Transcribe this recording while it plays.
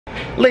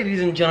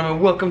Ladies and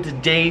gentlemen, welcome to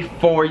day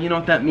 4. You know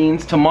what that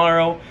means?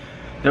 Tomorrow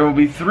there will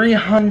be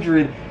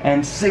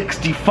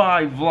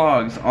 365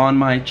 vlogs on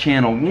my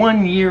channel.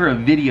 1 year of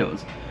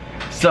videos.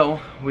 So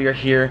we are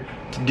here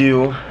to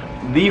do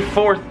the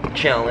 4th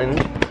challenge,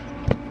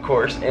 of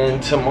course,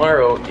 and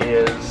tomorrow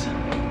is,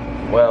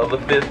 well, the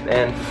 5th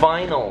and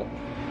final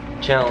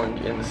challenge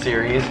in the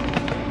series.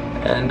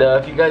 And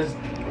if you guys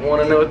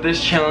want to know what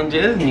this challenge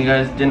is and you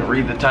guys didn't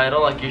read the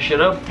title like you should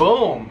have,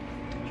 boom!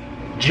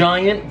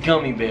 Giant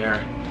gummy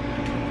bear.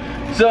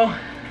 So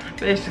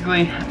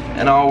basically,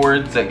 in all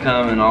words that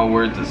come and all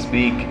words that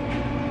speak,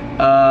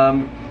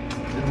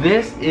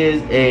 this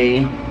is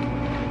a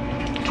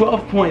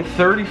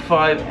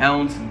 12.35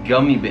 ounce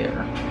gummy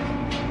bear.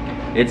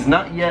 It's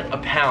not yet a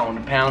pound.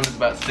 A pound is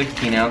about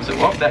 16 ounces.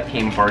 Well, that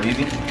came apart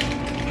easy.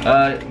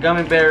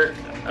 Gummy bear,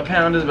 a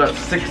pound is about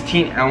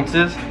 16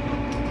 ounces.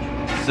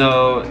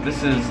 So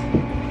this is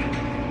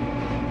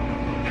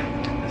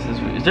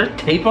there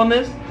tape on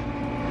this?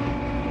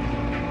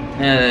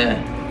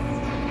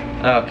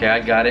 Okay, I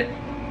got it.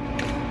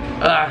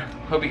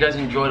 Hope you guys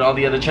enjoyed all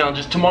the other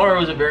challenges.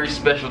 Tomorrow is a very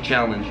special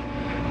challenge,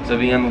 so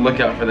be on the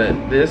lookout for that.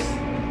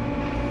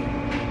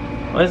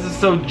 Why is this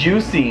so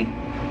juicy?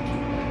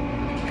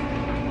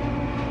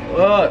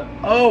 What?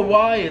 Oh,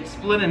 why? It's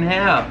split in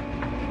half.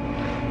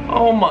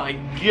 Oh my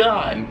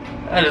god,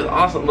 that is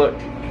awesome. Look,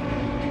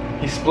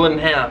 he's split in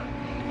half.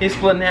 He's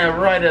split in half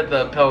right at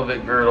the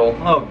pelvic girdle.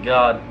 Oh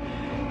god.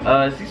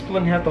 Is he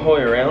split in half the whole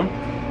way around?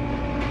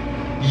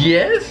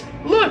 Yes?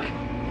 Look!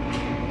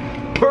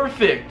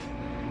 Perfect!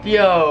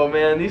 Yo,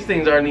 man, these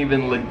things aren't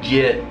even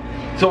legit.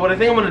 So what I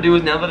think I'm gonna do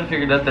is, now that I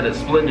figured out that it's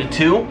split into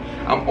 2,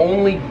 I'm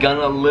only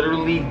gonna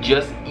literally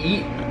just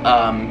eat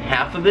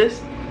half of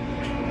this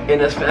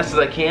and as fast as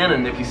I can.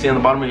 And if you see on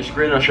the bottom of your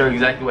screen, I'll show you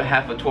exactly what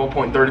half of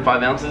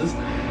 12.35 ounces.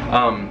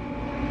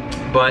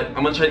 But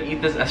I'm gonna try to eat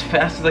this as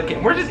fast as I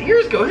can. Where does his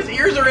ears go? His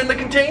ears are in the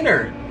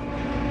container.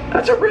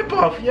 That's a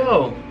ripoff,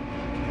 yo.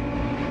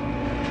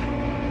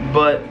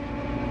 But,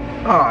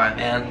 aw,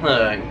 man,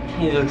 look,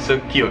 he looks so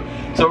cute.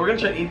 So we're gonna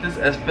try to eat this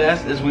as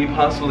fast as we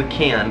possibly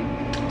can.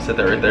 Set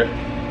that right there.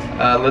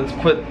 Let's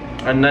put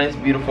a nice,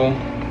 beautiful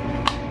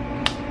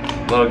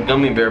little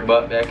gummy bear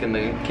butt back in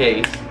the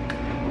case.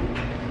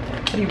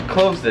 How do you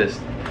close this?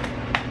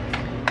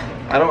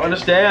 I don't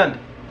understand.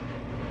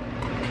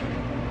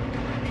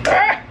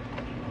 Ah!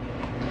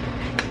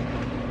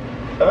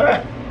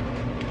 Ah!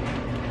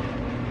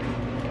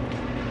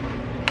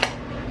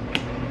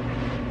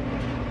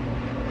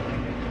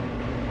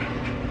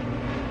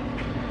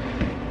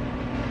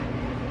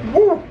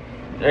 Woo!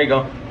 There you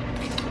go.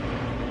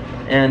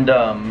 And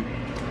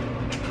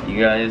you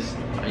guys,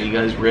 are you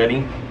guys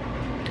ready?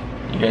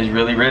 You guys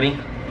really ready?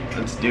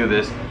 Let's do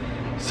this.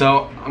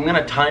 So I'm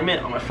gonna time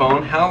it on my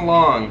phone. How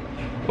long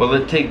will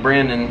it take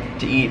Brandon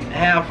to eat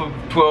half of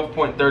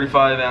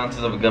 12.35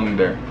 ounces of a gummy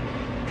bear?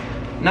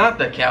 Not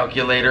the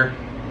calculator,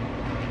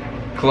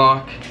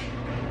 clock,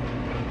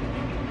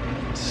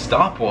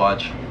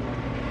 stopwatch.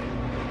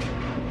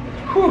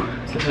 Whew,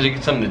 guess I should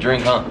get something to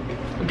drink, huh?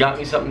 Got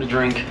me something to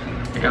drink.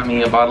 I got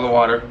me a bottle of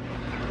water.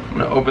 I'm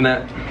gonna open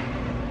that.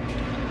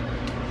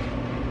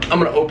 I'm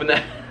gonna open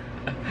that.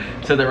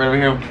 Set that right over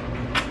here.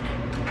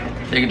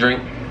 Take a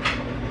drink.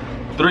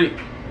 3,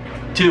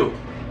 2,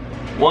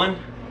 1,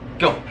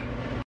 go.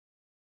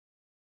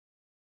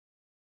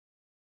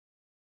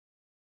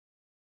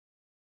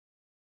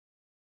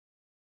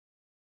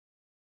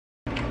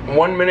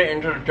 One minute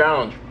into the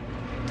challenge.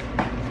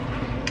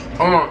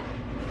 Oh,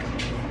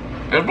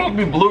 it's supposed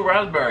to be blue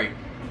raspberry.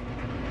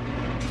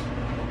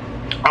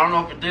 I don't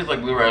know if it tastes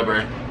like blue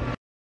raspberry.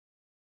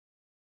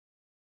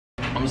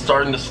 I'm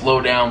starting to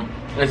slow down.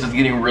 This is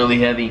getting really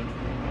heavy.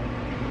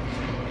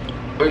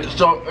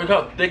 So look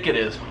how thick it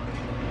is.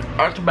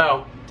 That's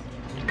about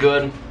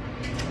good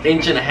 1.5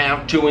 inches,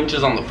 2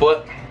 inches on the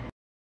foot.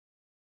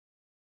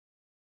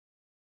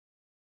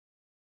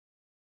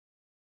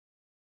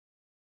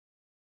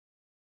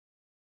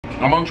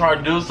 I'm gonna try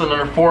to do this in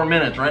under 4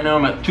 minutes. Right now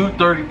I'm at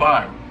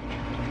 2:35.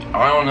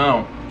 I don't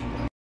know.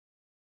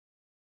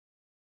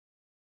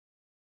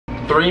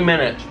 3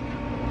 minutes.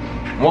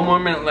 1 more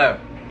minute left.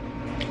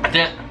 That's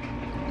it.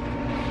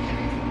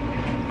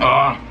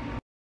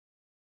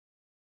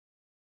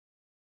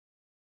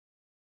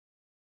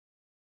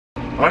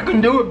 I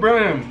can do it,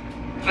 Brian.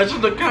 This is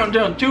the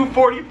countdown.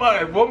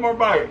 2:45. 1 more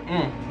bite.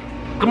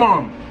 Come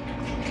on.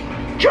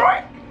 Try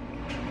it.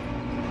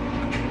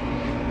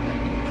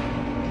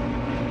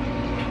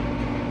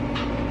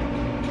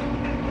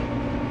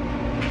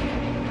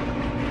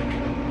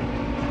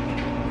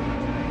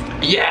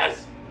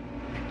 Yes!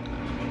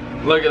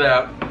 Look at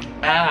that.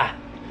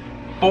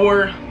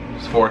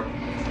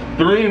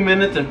 3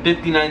 minutes and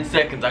 59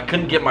 seconds. I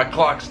couldn't get my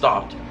clock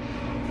stopped.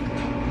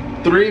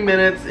 3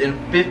 minutes and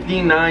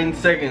 59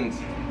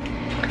 seconds.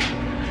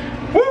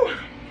 Woo!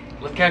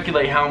 Let's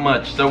calculate how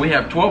much. So we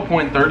have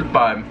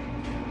 12.35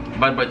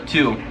 divided by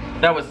 2.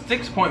 That was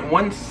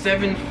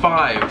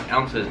 6.175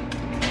 ounces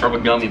of a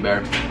gummy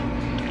bear.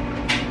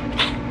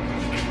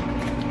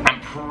 I'm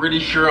pretty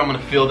sure I'm gonna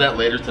feel that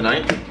later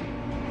tonight.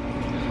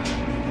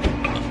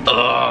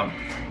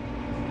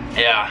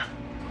 Yeah,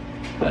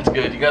 that's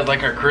good. You guys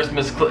like our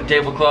Christmas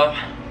tablecloth?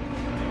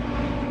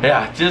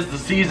 Yeah, 'tis the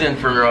season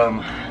for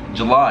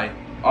July,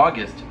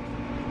 August.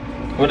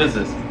 What is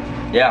this?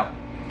 Yeah,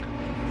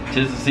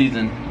 'tis the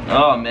season.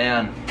 Oh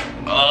man,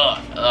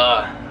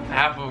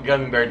 half of a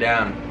gummy bear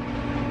down.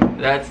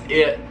 That's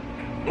it.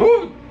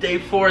 Woo! Day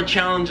 4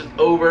 challenge is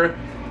over.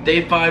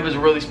 Day 5 is a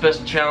really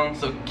special challenge,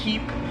 so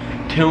keep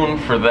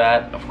tuned for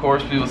that. Of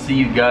course, we will see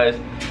you guys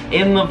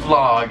in the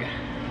vlog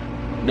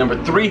number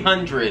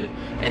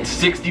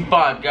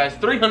 365, guys.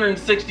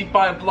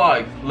 365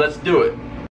 vlogs. Let's do it.